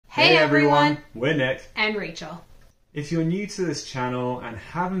everyone, we're Nick and Rachel. If you're new to this channel and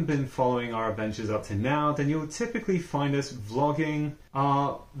haven't been following our adventures up to now, then you'll typically find us vlogging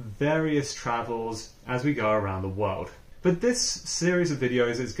our various travels as we go around the world. But this series of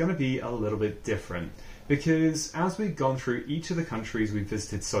videos is going to be a little bit different, because as we've gone through each of the countries we've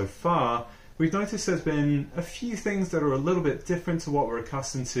visited so far, we've noticed there's been a few things that are a little bit different to what we're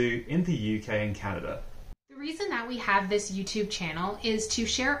accustomed to in the UK and Canada. The reason that we have this YouTube channel is to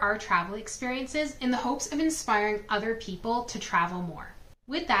share our travel experiences in the hopes of inspiring other people to travel more.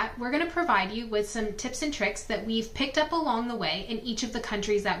 With that, we're going to provide you with some tips and tricks that we've picked up along the way in each of the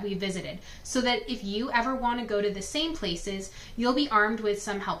countries that we've visited, so that if you ever want to go to the same places, you'll be armed with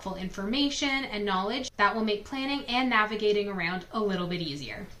some helpful information and knowledge that will make planning and navigating around a little bit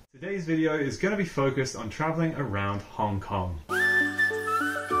easier. Today's video is going to be focused on traveling around Hong Kong.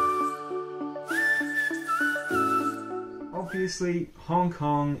 Obviously, Hong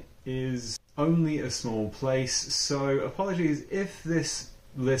Kong is only a small place, so apologies if this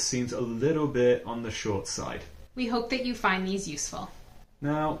list seems a little bit on the short side. We hope that you find these useful.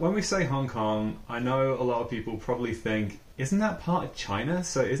 Now, when we say Hong Kong, I know a lot of people probably think, isn't that part of China?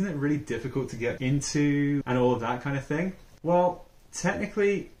 So isn't it really difficult to get into and all of that kind of thing? Well,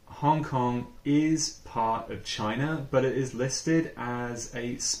 technically, Hong Kong is part of China, but it is listed as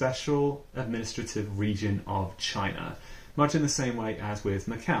a special administrative region of China, much in the same way as with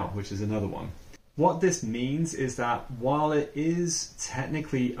Macau, which is another one. What this means is that while it is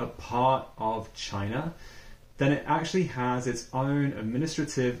technically a part of China, then it actually has its own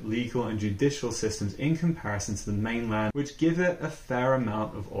administrative, legal and judicial systems in comparison to the mainland, which give it a fair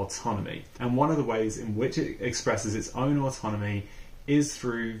amount of autonomy. And one of the ways in which it expresses its own autonomy is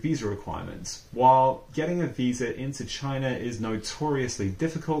through visa requirements. While getting a visa into China is notoriously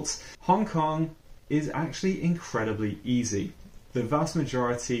difficult, Hong Kong is actually incredibly easy. The vast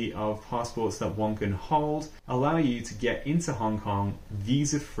majority of passports that one can hold allow you to get into Hong Kong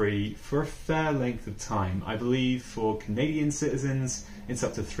visa-free for a fair length of time. I believe for Canadian citizens it's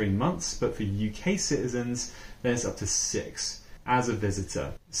up to 3 months, but for UK citizens then it's up to 6 as a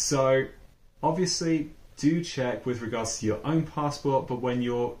visitor. So obviously do check with regards to your own passport, but when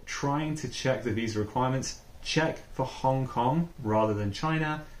you're trying to check the visa requirements, check for Hong Kong rather than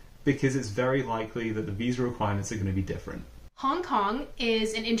China, because it's very likely that the visa requirements are going to be different. Hong Kong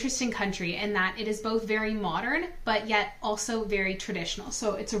is an interesting country in that it is both very modern, but yet also very traditional.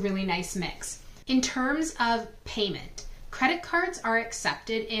 So it's a really nice mix. In terms of payment, credit cards are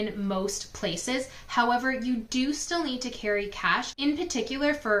accepted in most places. However, you do still need to carry cash, in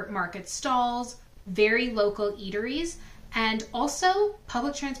particular for market stalls, very local eateries, and also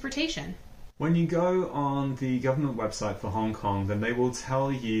public transportation. When you go on the government website for Hong Kong, then they will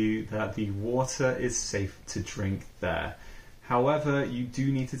tell you that the water is safe to drink there. However, you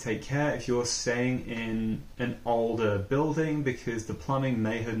do need to take care if you're staying in an older building, because the plumbing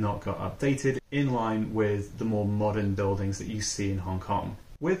may have not got updated in line with the more modern buildings that you see in Hong Kong.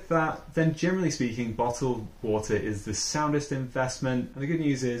 With that, then generally speaking, bottled water is the soundest investment. And the good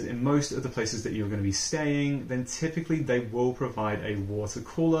news is, in most of the places that you're going to be staying, then typically they will provide a water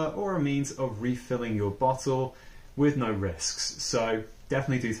cooler or a means of refilling your bottle with no risks. So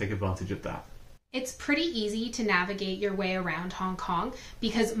definitely do take advantage of that. It's pretty easy to navigate your way around Hong Kong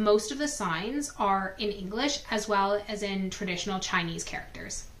because most of the signs are in English as well as in traditional Chinese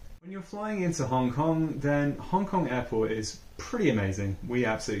characters. When you're flying into Hong Kong, then Hong Kong Airport is pretty amazing. We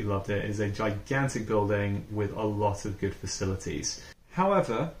absolutely loved it. It is a gigantic building with a lot of good facilities.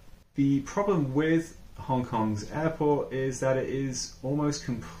 However, the problem with Hong Kong's airport is that it is almost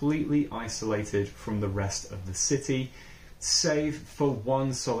completely isolated from the rest of the city, save for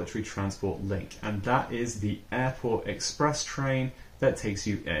one solitary transport link, and that is the Airport Express train that takes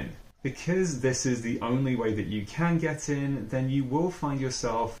you in. Because this is the only way that you can get in, then you will find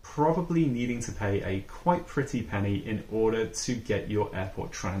yourself probably needing to pay a quite pretty penny in order to get your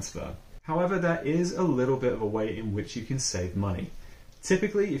airport transfer. However, there is a little bit of a way in which you can save money.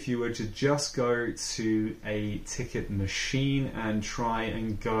 Typically, if you were to just go to a ticket machine and try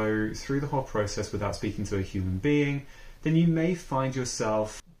and go through the whole process without speaking to a human being, then you may find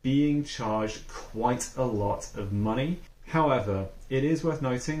yourself being charged quite a lot of money. However, it is worth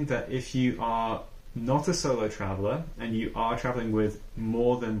noting that if you are not a solo traveller and you are travelling with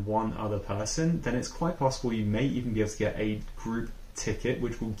more than one other person, then it's quite possible you may even be able to get a group ticket,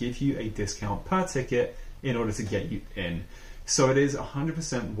 which will give you a discount per ticket in order to get you in. So it is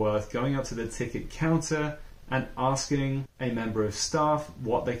 100% worth going up to the ticket counter and asking a member of staff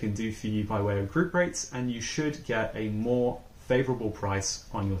what they can do for you by way of group rates, and you should get a more favourable price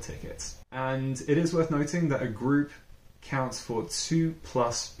on your tickets. And it is worth noting that a group counts for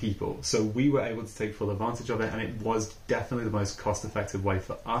 2+ people. So we were able to take full advantage of it, and it was definitely the most cost-effective way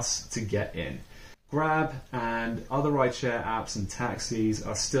for us to get in. Grab and other rideshare apps and taxis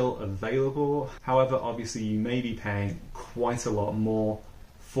are still available. However, obviously you may be paying quite a lot more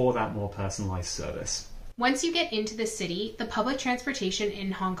for that more personalized service. Once you get into the city, the public transportation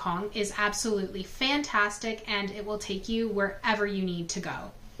in Hong Kong is absolutely fantastic, and it will take you wherever you need to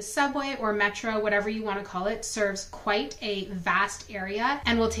go. The subway or metro, whatever you want to call it, serves quite a vast area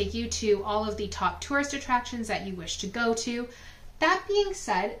and will take you to all of the top tourist attractions that you wish to go to. That being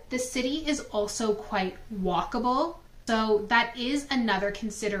said, the city is also quite walkable, so that is another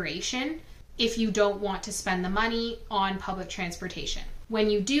consideration if you don't want to spend the money on public transportation. When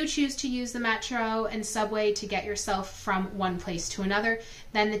you do choose to use the metro and subway to get yourself from one place to another,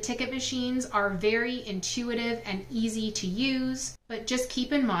 then the ticket machines are very intuitive and easy to use, but just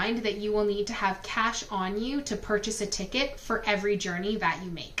keep in mind that you will need to have cash on you to purchase a ticket for every journey that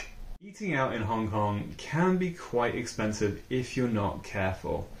you make. Eating out in Hong Kong can be quite expensive if you're not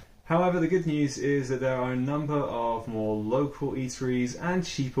careful. However, the good news is that there are a number of more local eateries and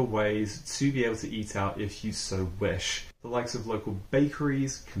cheaper ways to be able to eat out if you so wish. The likes of local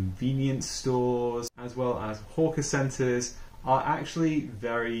bakeries, convenience stores, as well as hawker centres are actually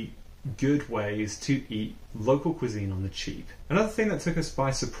very good ways to eat local cuisine on the cheap. Another thing that took us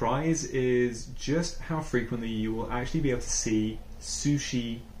by surprise is just how frequently you will actually be able to see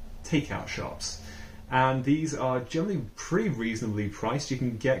sushi takeout shops. And these are generally pretty reasonably priced. You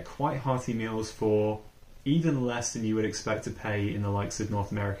can get quite hearty meals for even less than you would expect to pay in the likes of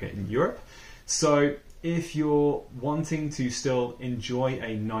North America and Europe. So if you're wanting to still enjoy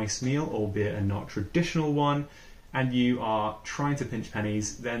a nice meal, albeit a not traditional one, and you are trying to pinch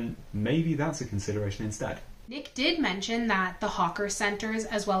pennies, then maybe that's a consideration instead. Nick did mention that the hawker centers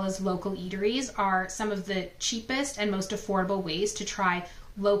as well as local eateries are some of the cheapest and most affordable ways to try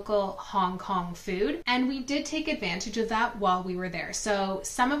local Hong Kong food, and we did take advantage of that while we were there. So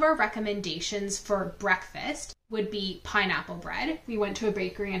some of our recommendations for breakfast would be pineapple bread. We went to a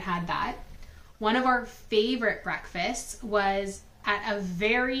bakery and had that. One of our favorite breakfasts was at a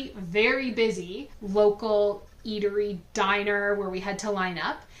very, very busy local eatery diner where we had to line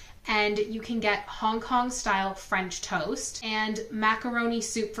up, and you can get Hong Kong style French toast and macaroni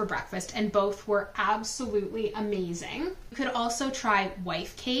soup for breakfast, and both were absolutely amazing. You could also try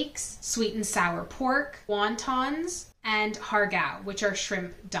wife cakes, sweet and sour pork, wontons, and hargao, which are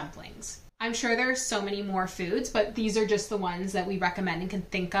shrimp dumplings. I'm sure there are so many more foods, but these are just the ones that we recommend and can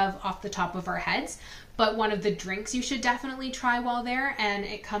think of off the top of our heads. But one of the drinks you should definitely try while there, and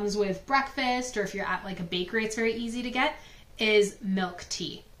it comes with breakfast, or if you're at like a bakery, it's very easy to get, is milk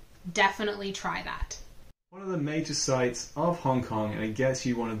tea. Definitely try that. One of the major sights of Hong Kong, and it gets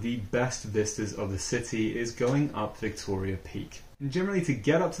you one of the best vistas of the city, is going up Victoria Peak. And generally, to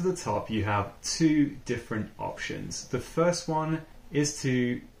get up to the top, you have two different options. The first one is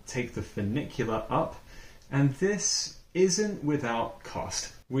to take the funicular up, and this isn't without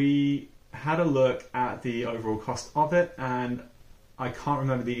cost. We had a look at the overall cost of it, and I can't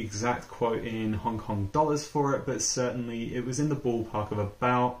remember the exact quote in Hong Kong dollars for it, but certainly it was in the ballpark of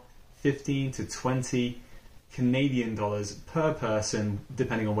about 15 to 20 Canadian dollars per person,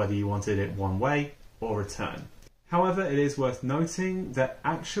 depending on whether you wanted it one way or return. However, it is worth noting that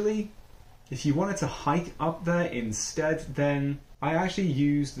actually, if you wanted to hike up there instead, then I actually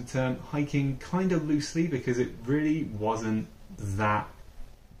used the term hiking kind of loosely because it really wasn't that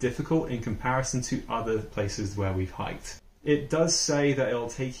difficult in comparison to other places where we've hiked. It does say that it'll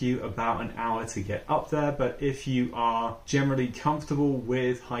take you about an hour to get up there, but if you are generally comfortable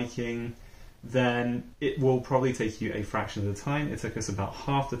with hiking, then it will probably take you a fraction of the time. It took us about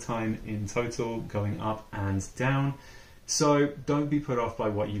half the time in total going up and down, so don't be put off by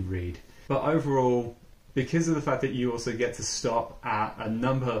what you read. But overall, because of the fact that you also get to stop at a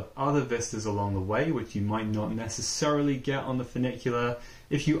number of other vistas along the way, which you might not necessarily get on the funicular,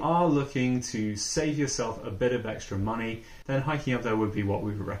 if you are looking to save yourself a bit of extra money, then hiking up there would be what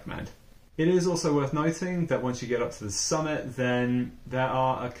we would recommend. It is also worth noting that once you get up to the summit, then there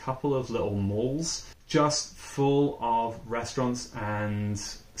are a couple of little malls just full of restaurants and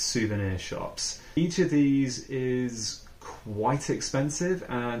souvenir shops. Each of these is quite expensive,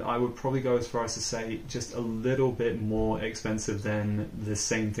 and I would probably go as far as to say just a little bit more expensive than the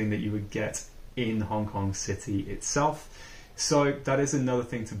same thing that you would get in Hong Kong City itself. So that is another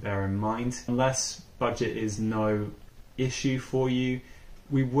thing to bear in mind. Unless budget is no issue for you,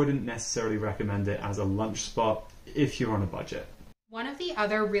 we wouldn't necessarily recommend it as a lunch spot if you're on a budget. One of the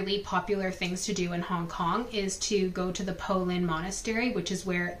other really popular things to do in Hong Kong is to go to the Lin Monastery, which is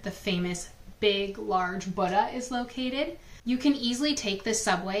where the famous big, large Buddha is located. You can easily take the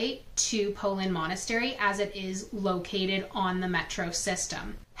subway to Lin Monastery as it is located on the metro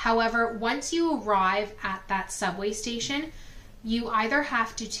system. However, once you arrive at that subway station, you either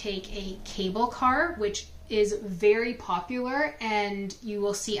have to take a cable car, which is very popular and you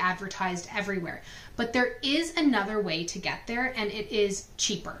will see advertised everywhere. But there is another way to get there, and it is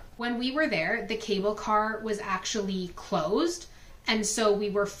cheaper. When we were there, the cable car was actually closed, and so we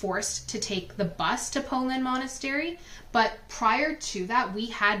were forced to take the bus to Lin Monastery. But prior to that, we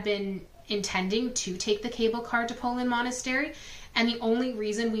had been intending to take the cable car to Lin Monastery, and the only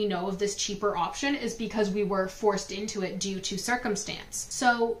reason we know of this cheaper option is because we were forced into it due to circumstance.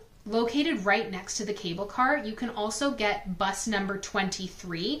 So located right next to the cable car, you can also get bus number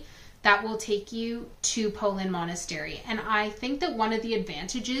 23 that will take you to Lin Monastery. And I think that one of the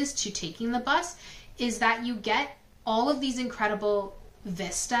advantages to taking the bus is that you get all of these incredible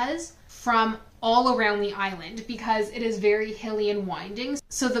vistas from all around the island, because it is very hilly and winding.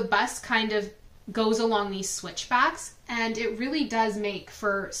 So the bus kind of goes along these switchbacks, and it really does make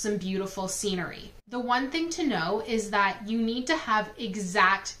for some beautiful scenery. The one thing to know is that you need to have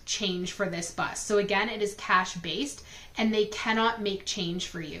exact change for this bus. So again, it is cash based and they cannot make change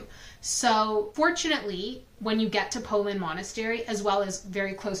for you. So fortunately, when you get to Lin Monastery, as well as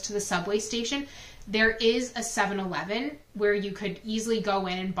very close to the subway station, there is a 7-Eleven where you could easily go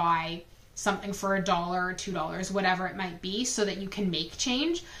in and buy something for $1 or $2, whatever it might be, so that you can make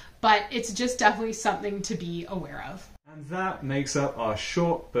change. But it's just definitely something to be aware of. And that makes up our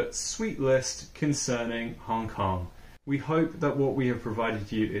short but sweet list concerning Hong Kong. We hope that what we have provided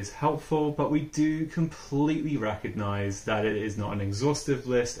you is helpful, but we do completely recognize that it is not an exhaustive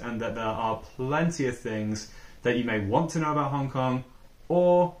list and that there are plenty of things that you may want to know about Hong Kong,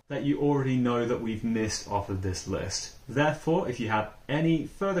 or that you already know that we've missed off of this list. Therefore, if you have any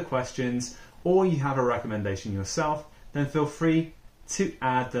further questions or you have a recommendation yourself, then feel free to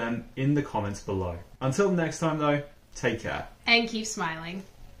add them in the comments below. Until next time though, take care. And keep smiling.